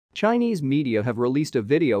Chinese media have released a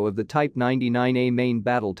video of the Type 99A main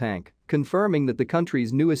battle tank, confirming that the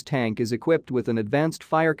country's newest tank is equipped with an advanced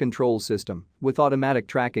fire control system with automatic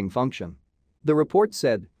tracking function. The report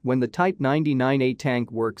said, when the Type 99A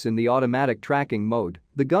tank works in the automatic tracking mode,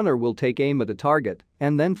 the gunner will take aim at a target,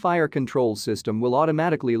 and then fire control system will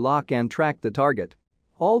automatically lock and track the target.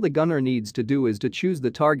 All the gunner needs to do is to choose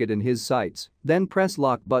the target in his sights, then press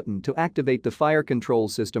lock button to activate the fire control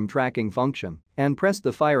system tracking function, and press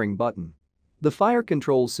the firing button. The fire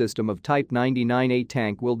control system of Type 99A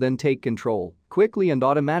tank will then take control, quickly and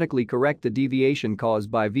automatically correct the deviation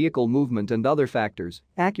caused by vehicle movement and other factors,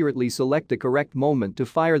 accurately select the correct moment to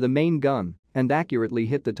fire the main gun, and accurately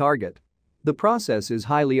hit the target. The process is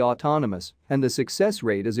highly autonomous, and the success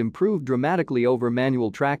rate is improved dramatically over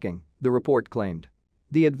manual tracking, the report claimed.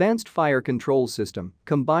 The advanced fire control system,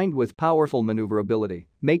 combined with powerful maneuverability,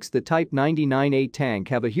 makes the Type 99A tank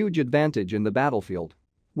have a huge advantage in the battlefield.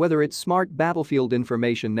 Whether it's smart battlefield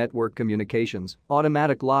information network communications,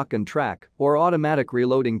 automatic lock and track, or automatic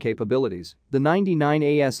reloading capabilities, the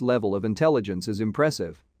 99A's level of intelligence is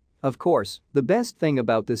impressive. Of course, the best thing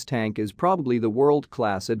about this tank is probably the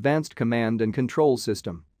world-class advanced command and control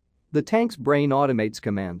system. The tank's brain automates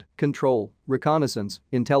command, control, reconnaissance,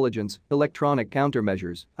 intelligence, electronic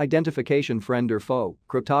countermeasures, identification friend or foe,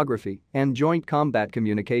 cryptography, and joint combat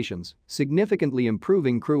communications, significantly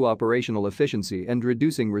improving crew operational efficiency and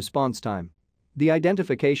reducing response time. The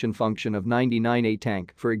identification function of 99A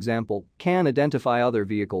tank, for example, can identify other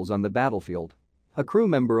vehicles on the battlefield. A crew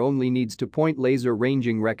member only needs to point laser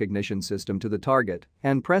ranging recognition system to the target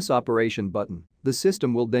and press operation button. The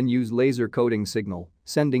system will then use laser coding signal,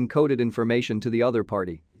 sending coded information to the other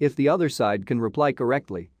party. If the other side can reply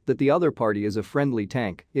correctly that the other party is a friendly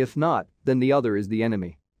tank, if not, then the other is the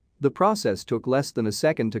enemy. The process took less than a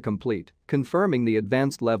second to complete, confirming the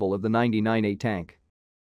advanced level of the 99A tank.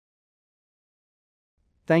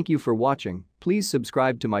 Thank you for watching. Please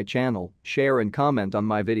subscribe to my channel, share and comment on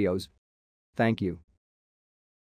my videos. Thank you.